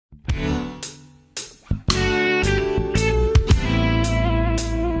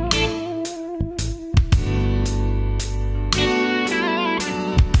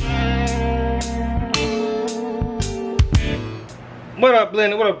up,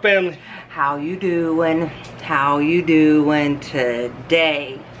 Blender? What up, family? How you doing? How you doing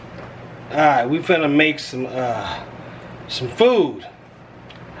today? Alright, we finna make some food.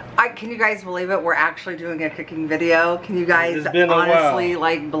 Can you guys believe it? We're actually doing a cooking video. Can you guys It's been a honestly while.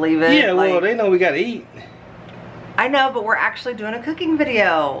 like believe it? Yeah, well, they know we gotta eat. I know, but we're actually doing a cooking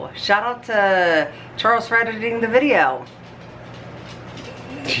video. Shout out to Charles for editing the video.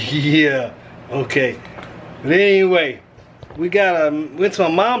 Yeah, okay. But anyway, we went to my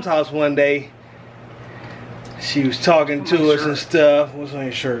mom's house one day. She was talking to us and stuff. What's on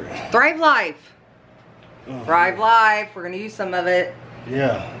your shirt? Thrive Life. Oh, Thrive Life. We're gonna use some of it.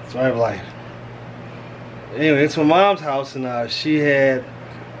 Yeah, Thrive Life. Anyway, it's my mom's house, and she had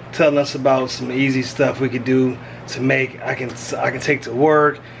telling us about some easy stuff we could do to make. I can take to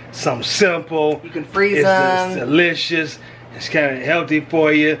work. Something simple. You can freeze them. It's delicious. It's kind of healthy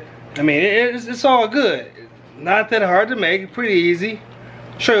for you. I mean, it's all good. Not that hard to make. Pretty easy.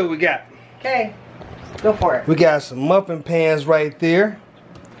 Show you what we got. Okay, go for it. We got some muffin pans right there.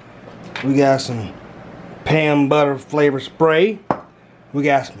 We got some pan butter flavor spray. We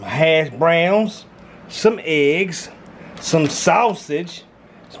got some hash browns, some eggs, some sausage,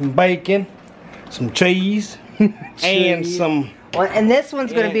 some bacon, some cheese, and some... Well, and this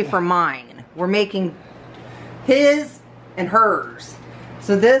one's going to be for mine. We're making his and hers.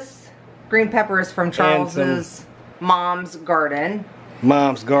 So this green pepper is from Charles's mom's garden.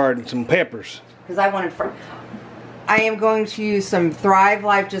 Mom's garden, some peppers. Because I wanted I am going to use some Thrive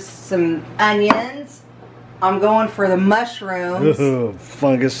Life, just some onions. I'm going for the mushrooms.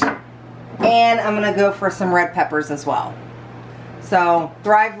 Fungus. And I'm going to go for some red peppers as well. So,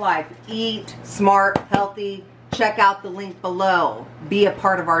 Thrive Life. Eat smart, healthy. Check out the link below. Be a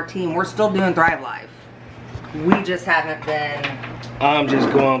part of our team. We're still doing Thrive Life. We just haven't been... I'm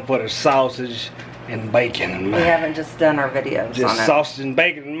just going for the sausage and bacon. We haven't just done our videos just on it. Sausage and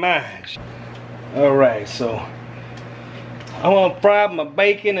bacon in mine. Alright, so I want to fry my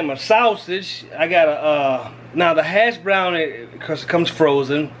bacon and my sausage. I got now the hash brown, because it comes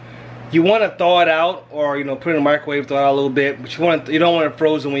frozen, you want to thaw it out, or put it in the microwave, thaw it out a little bit, but you don't want it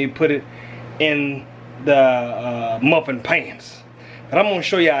frozen when you put it in the muffin pans. But I'm gonna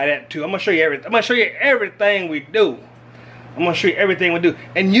show you how that too. I'm gonna show you everything we do. I'm gonna show you everything we do,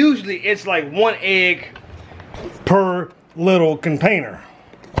 and usually it's like 1 egg per little container,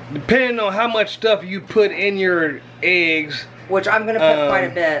 depending on how much stuff you put in your eggs. Which I'm going to put quite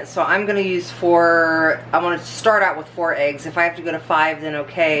a bit. So I'm going to use I want to start out with 4 eggs. If I have to go to 5, then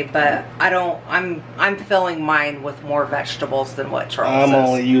okay. But I'm filling mine with more vegetables than what Charles I'm says.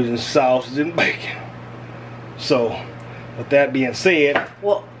 only using sausage and bacon. So, with that being said,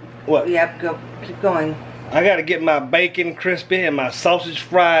 well, what? Yeah, keep going. I got to get my bacon crispy and my sausage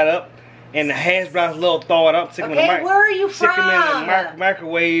fried up, and the hash browns a little thawed up. Okay, where are you from? Stick them in the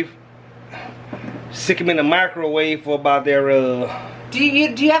microwave. Stick them in the microwave for about their Do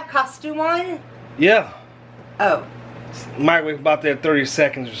you have costume on? Yeah. Oh. Microwave about their 30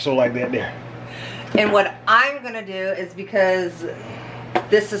 seconds or so, like that there. And what I'm gonna do is, because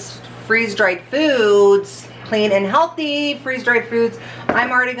this is freeze-dried foods, clean and healthy freeze-dried foods,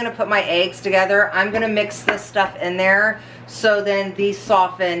 I'm already gonna put my eggs together. I'm gonna mix this stuff in there, so then these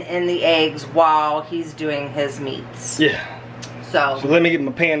soften in the eggs while he's doing his meats. Yeah. So let me get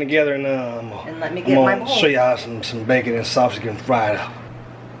my pan together, and let me get my bowl. Show you how some bacon and sausage getting fried up.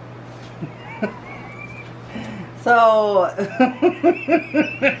 So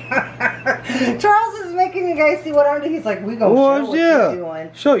Charles is making you guys see what I'm doing. He's like, we gonna show what you're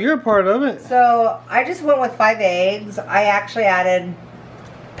doing. Show you're a part of it. So I just went with 5 eggs. I actually added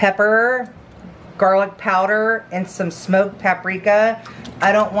pepper, garlic powder, and some smoked paprika.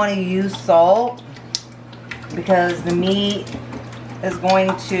 I don't want to use salt because the meat is going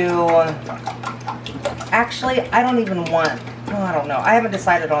to, actually, I don't even want, I don't know. I haven't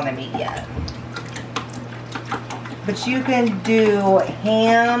decided on the meat yet. But you can do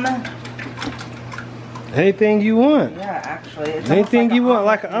ham. Anything you want. Yeah, actually. It's anything like you want,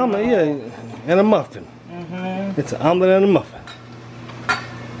 like an omelet, yeah, and a muffin. Mm-hmm. It's an omelet and a muffin.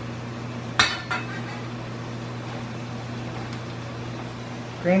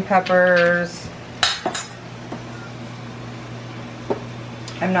 Green peppers.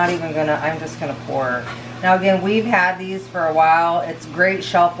 I'm just gonna pour. Now again, we've had these for a while. It's great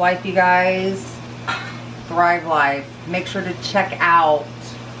shelf life, you guys. Thrive Life. Make sure to check out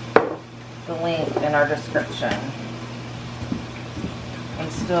the link in our description.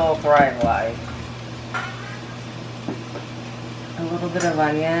 And still Thrive Life. A little bit of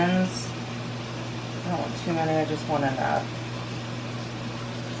onions. I don't want too many, I just want enough.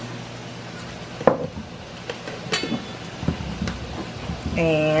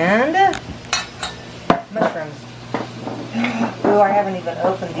 And mushrooms. Oh, I haven't even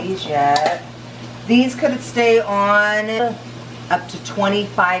opened these yet. These could stay on up to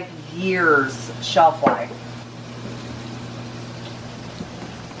 25 years shelf life.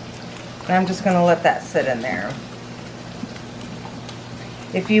 And I'm just going to let that sit in there.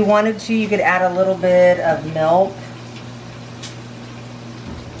 If you wanted to, you could add a little bit of milk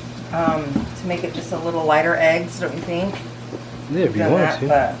to make it just a little lighter eggs, don't you think? Yeah, if you want to.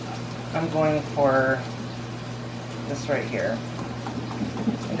 But I'm going for this right here.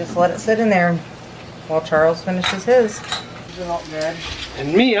 And just let it sit in there while Charles finishes his. These are all good.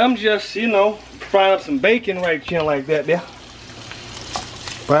 And me, I'm just, you know, frying up some bacon right here like that there.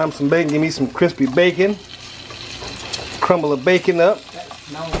 Fry up some bacon, give me some crispy bacon. Crumble the bacon up.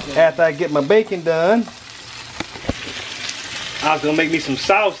 After I get my bacon done, I was gonna make me some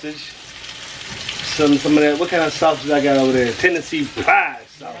sausage. Some of that, what kind of sausage I got over there? Tennessee Pride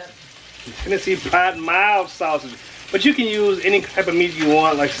sausage. Tennessee Pride mild sausage. But you can use any type of meat you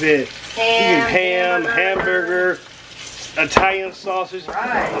want, like I said. Ham, hamburger, Italian sausage,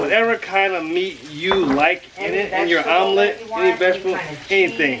 whatever kind of meat you like in it, in your omelet, any vegetable,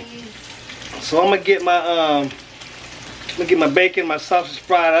 anything. So I'm gonna get my bacon, my sausage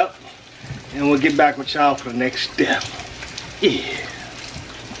fried up, and we'll get back with y'all for the next step. Yeah.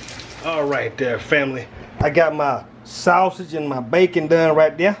 All right there, family. I got my sausage and my bacon done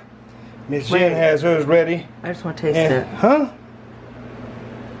right there. Miss Jen has hers ready. I just want to taste it. Huh?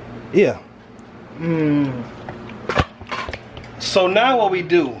 Yeah. So now what we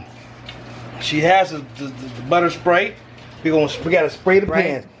do? She has the butter spray. We gotta spray the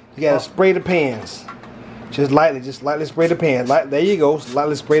pans. You gotta spray the pans. Just lightly spray the pans. There you go.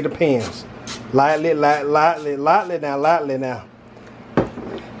 Lightly spray the pans. Lightly now.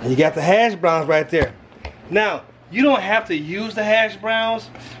 And you got the hash browns right there. Now, you don't have to use the hash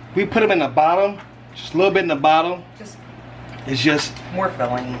browns. We put them in the bottom, just a little bit in the bottom. It's just more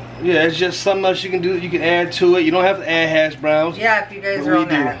filling. Yeah, it's just something else you can do. You can add to it. You don't have to add hash browns. Yeah, if you guys are on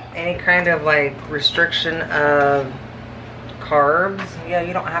that any kind of like restriction of carbs, yeah,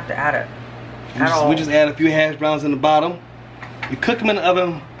 you don't have to add it at all. We just add a few hash browns in the bottom. You cook them in the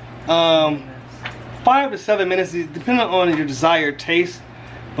oven 5 to 7 minutes, depending on your desired taste.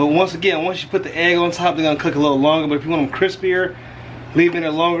 But once you put the egg on top, they're gonna cook a little longer. But if you want them crispier, leave them in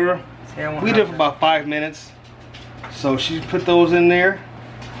there longer. We did it for about 5 minutes. So she put those in there.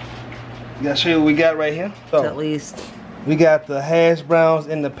 You gotta show you what we got right here. So at least we got the hash browns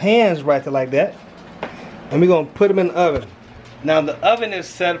in the pans right there like that. And we're gonna put them in the oven. Now the oven is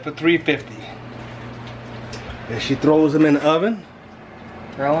set for 350. And she throws them in the oven.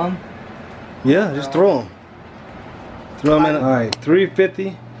 Throw them? Yeah, just throw them. Throw them in. Alright,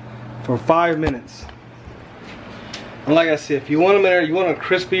 350 for 5 minutes. And like I said, if you want them in there, you want them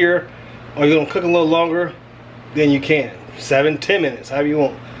crispier, or you're gonna cook a little longer, then you can. 7, 10 minutes, however you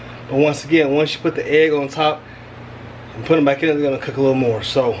want. But once again, once you put the egg on top and put them back in, they're gonna cook a little more.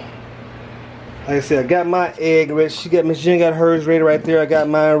 So, like I said, I got my egg ready. Miss Jen got hers ready right there. I got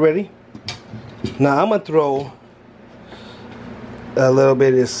mine ready. Now I'm gonna throw a little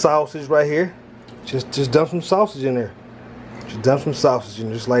bit of this sausage right here. Just dump some sausage in there. Just dump some sausage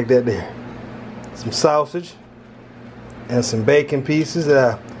in, just like that there. Some sausage and some bacon pieces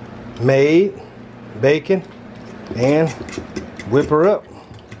that I made. Bacon. And whip her up.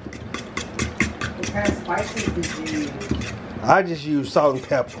 What kind of spices did you use? I just use salt and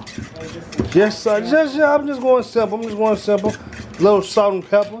pepper. I'm just going simple. A little salt and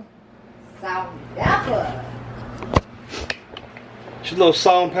pepper. Salt and pepper. Just a little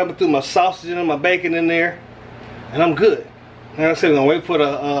salt and pepper through my sausage and my bacon in there, and I'm good. Like I said, we're gonna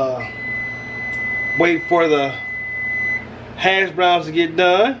wait for the hash browns to get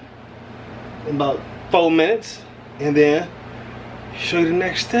done in about 4 minutes. And then show you the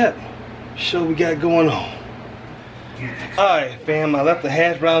next step. Show what we got going on. Alright fam, I left the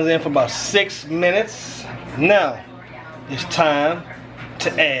hash browns in for about 6 minutes. Now it's time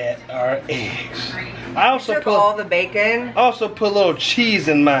to add our eggs. I also put all the bacon. Also put a little cheese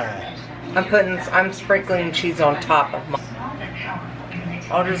in mine. I'm sprinkling cheese on top of mine.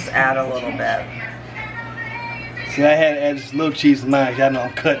 I'll just add a little bit. See, I had to add just a little cheese in mine. Y'all know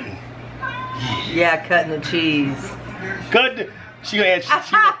I'm cutting. Yeah, cutting the cheese. She gonna add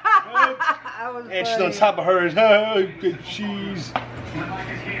cheese. And she's on top of hers. Good cheese.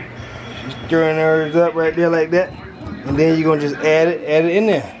 She's stirring hers up right there like that. And then you're gonna just add it in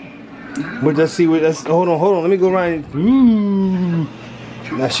there. But let's see what that's. Hold on. Let me go around.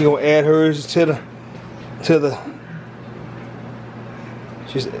 Now she gonna add hers to the.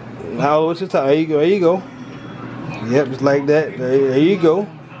 She's now over to the top. There you go. Yep, just like that. There you go.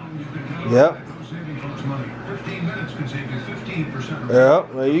 Yep.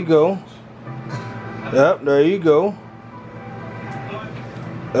 Yep, there you go. Yep, there you go.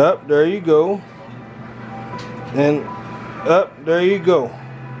 Up, there you go. And up, there you go.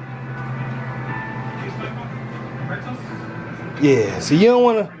 Yeah, so you don't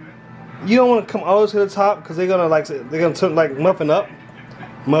wanna come all the way to the top because they're gonna turn like muffin up.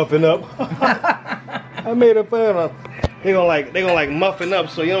 Muffin up. I made a fun of. They're gonna like muffin up,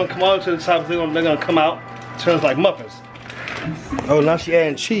 so you don't come all the way to the top, they're gonna come out, turns like muffins. Oh, now she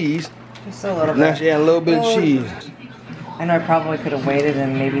adding cheese. Just a little bit. Now she adding a little bit of cheese. I know I probably could have waited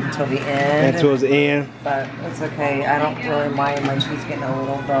and maybe until the end. And towards the end. But it's okay. I don't really mind my cheese getting a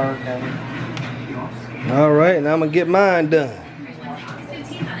little dark. Alright, now I'm gonna get mine done.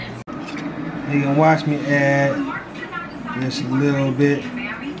 You can watch me add just a little bit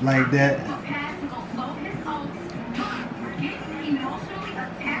like that.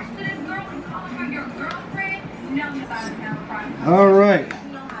 Alright.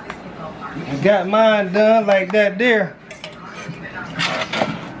 I got mine done like that there.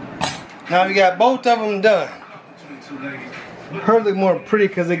 Now we got both of them done. Hers look more pretty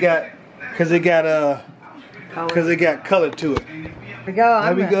because it got color to it. Here we go.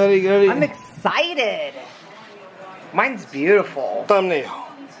 I'm excited. Mine's beautiful. Thumbnail.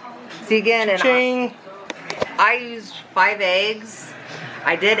 See again, and Ching. I used 5 eggs.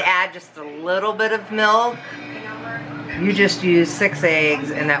 I did add just a little bit of milk. You just used 6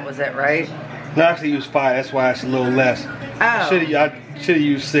 eggs, and that was it, right? No, I actually used 5. That's why it's a little less. Oh. I should have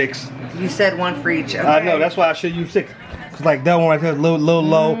used 6. You said 1 for each. Okay. I know. That's why I should use 6. Cause like that one right there, a little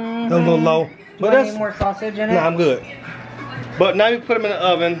low, a little low. But Do you need more sausage in it? No, I'm good. But now you put them in the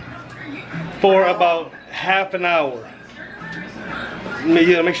oven for about half an hour.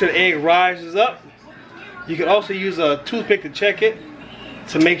 Make sure the egg rises up. You can also use a toothpick to check it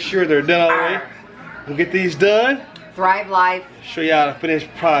to make sure they're done all the way. We'll get these done. Thrive Life. Show you how to finish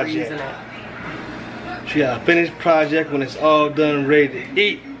project. Show you how to finish project when it's all done and ready to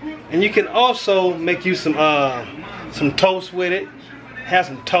eat. And you can also make you some toast with it. Have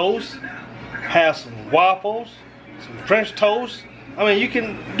some toast. Have some waffles. Some French toast. I mean, you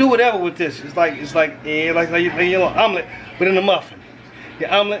can do whatever with this. It's like your little omelet, but in a muffin.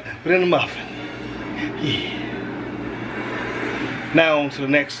 Your omelet, but in a muffin. Yeah. Now on to the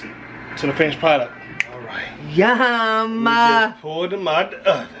finished product. All right. Yum. We just poured them out the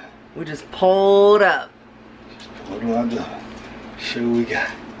oven. We just pulled up. Poured them out the oven. Show what we got.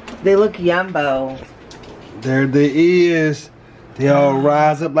 They look yumbo. There they is. They all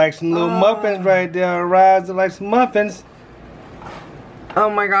rise up like some little muffins right there. Rise up like some muffins. Oh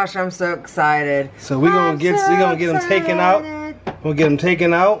my gosh, I'm so excited. So we're gonna get them taken out. We'll get them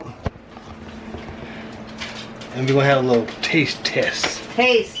taken out. And we're gonna have a little taste test.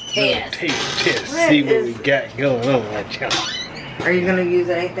 Taste test. Taste test. See what we got going on right now. Are you gonna use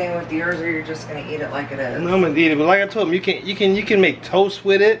anything with yours, or you're just gonna eat it like it is? No, I'm gonna eat it, but like I told them, you can make toast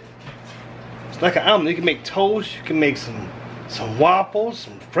with it. It's like an omelet. You can make toast. You can make some waffles,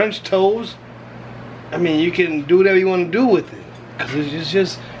 some French toast. I mean, you can do whatever you want to do with it, cause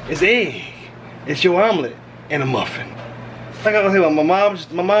it's egg. It's your omelet and a muffin. Like I was saying,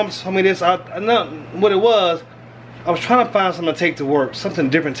 my mom told me this. I know what it was. I was trying to find something to take to work, something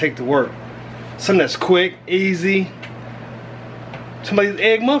different to take to work, something that's quick, easy. Some of these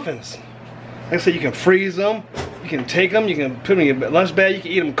egg muffins. Like I said, you can freeze them, you can take them, you can put them in your lunch bag, you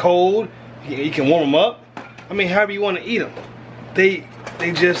can eat them cold, you can warm them up. I mean, however you want to eat them.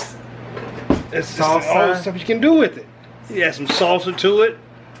 It's just all the stuff you can do with it. You add some salsa to it.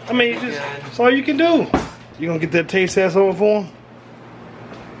 I mean, that's all you can do. You gonna get that taste test over for them?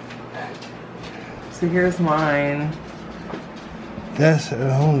 So here's mine. That's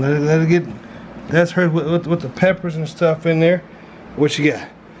that's her with the peppers and stuff in there. What you got?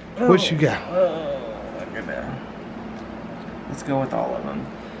 What you got? Oh, look at that. Let's go with all of them.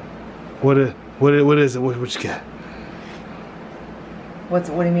 What is it? What you got? What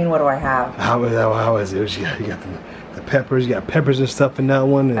do you mean? What do I have? How is it? What you got? You got the peppers. You got peppers and stuff in that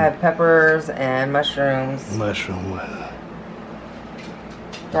one. And I have peppers and mushrooms. Mushroom.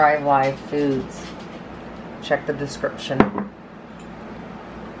 Thrive Life Foods. Check the description.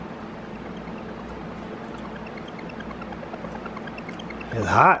 It's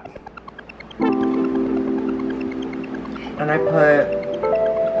hot. And I put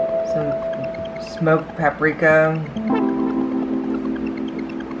some smoked paprika.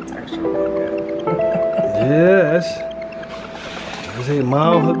 It's actually really good. Yes. I say,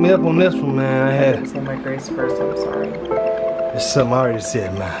 Mom hooked me up on this one, man. I didn't say my grace first. I'm sorry. It's something I already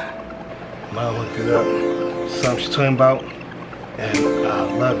said, man. Mom hooked it up. something she's talking about. And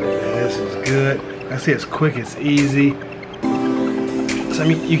I love it, man. This is good. Like I say, it's quick, it's easy. So I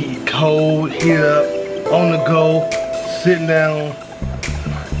mean, you can eat cold, heat it up, on the go, sitting down.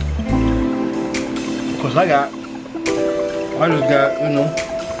 Of course, I just got, you know,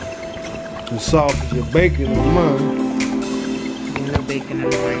 the sausage and bacon in mine. No bacon in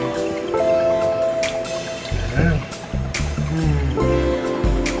mine. Yeah.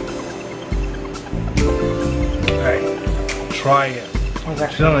 Alright, try it. It's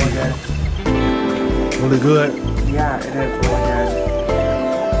actually really good. Really good? Yeah, it is really good.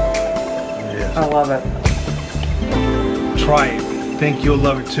 Yes. I love it. Try it. Think you'll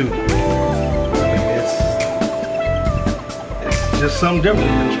love it too. It's just something different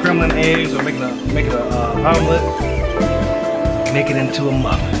than scrambling eggs or making an omelet. Make it into a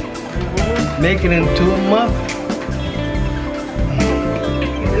muffin. Make it into a muffin.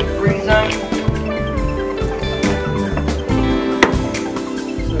 You could freeze them.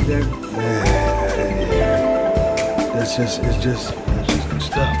 So good. Yeah. It's just good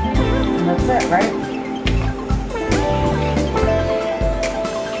stuff. And that's it, right?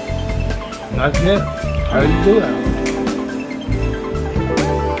 Not yet. How do you do that?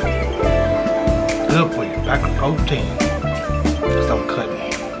 Good for you. Pack of protein. Just don't cut me.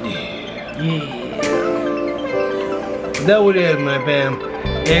 Yeah. Yeah. That what it is, man, fam.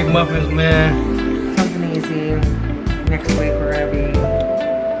 Egg muffins, man. Something easy. Next week we're gonna be.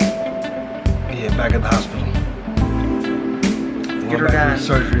 Yeah, back at the hospital. Get her done.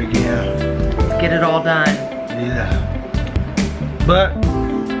 Surgery again. Let's get it all done. Yeah. But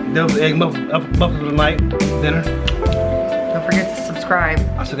there was egg muffins tonight, dinner. Don't forget to subscribe.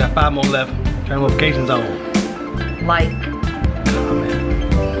 I still got 5 more left. Turn notifications on. Like. Comment.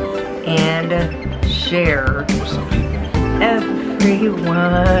 And share. With some people.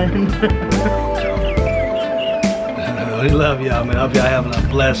 Everyone. We love y'all, man. I hope y'all having a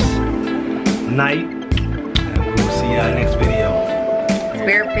blessed night. And we'll see y'all next video.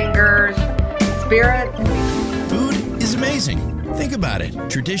 Spirit fingers. Spirit. Food is amazing. Think about it.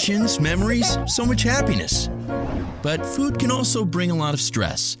 Traditions, memories, so much happiness. But food can also bring a lot of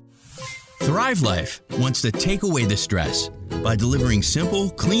stress. Thrive Life wants to take away the stress by delivering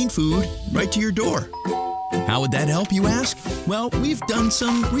simple, clean food right to your door. How would that help, you ask? Well, we've done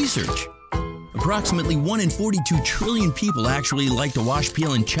some research. Approximately 1 in 42 trillion people actually like to wash,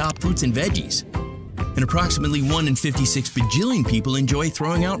 peel, and chop fruits and veggies. And approximately 1 in 56 bajillion people enjoy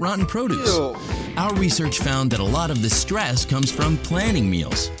throwing out rotten produce. Our research found that a lot of the stress comes from planning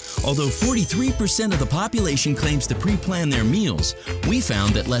meals. Although 43% of the population claims to pre-plan their meals, we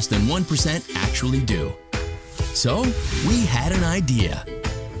found that less than 1% actually do. So, we had an idea.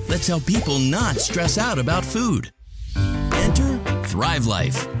 Let's help people not stress out about food. Enter Thrive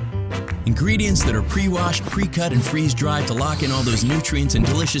Life. Ingredients that are pre-washed, pre-cut, and freeze-dried to lock in all those nutrients and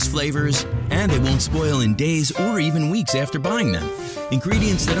delicious flavors, and they won't spoil in days or even weeks after buying them.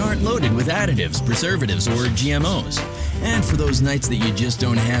 Ingredients that aren't loaded with additives, preservatives, or GMOs. And for those nights that you just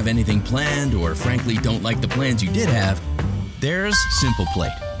don't have anything planned or frankly don't like the plans you did have, there's Simple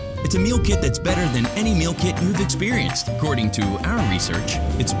Plate. It's a meal kit that's better than any meal kit you've experienced. According to our research,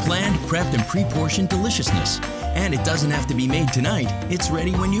 it's planned, prepped, and pre-portioned deliciousness. And it doesn't have to be made tonight, it's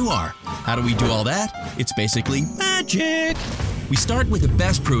ready when you are. How do we do all that? It's basically magic! We start with the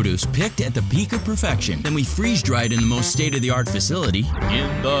best produce picked at the peak of perfection. Then we freeze-dry it in the most state-of-the-art facility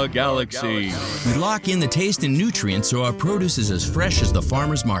in the galaxy. We lock in the taste and nutrients so our produce is as fresh as the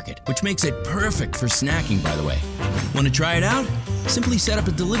farmer's market, which makes it perfect for snacking, by the way. Want to try it out? Simply set up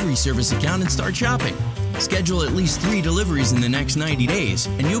a delivery service account and start shopping. Schedule at least 3 deliveries in the next 90 days,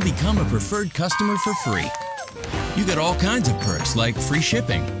 and you'll become a preferred customer for free. You get all kinds of perks like free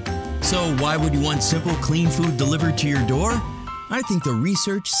shipping. So why would you want simple, clean food delivered to your door? I think the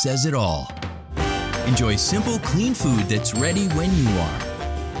research says it all. Enjoy simple, clean food that's ready when you are.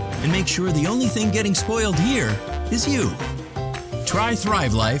 And make sure the only thing getting spoiled here is you. Try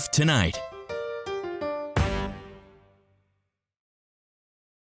Thrive Life tonight.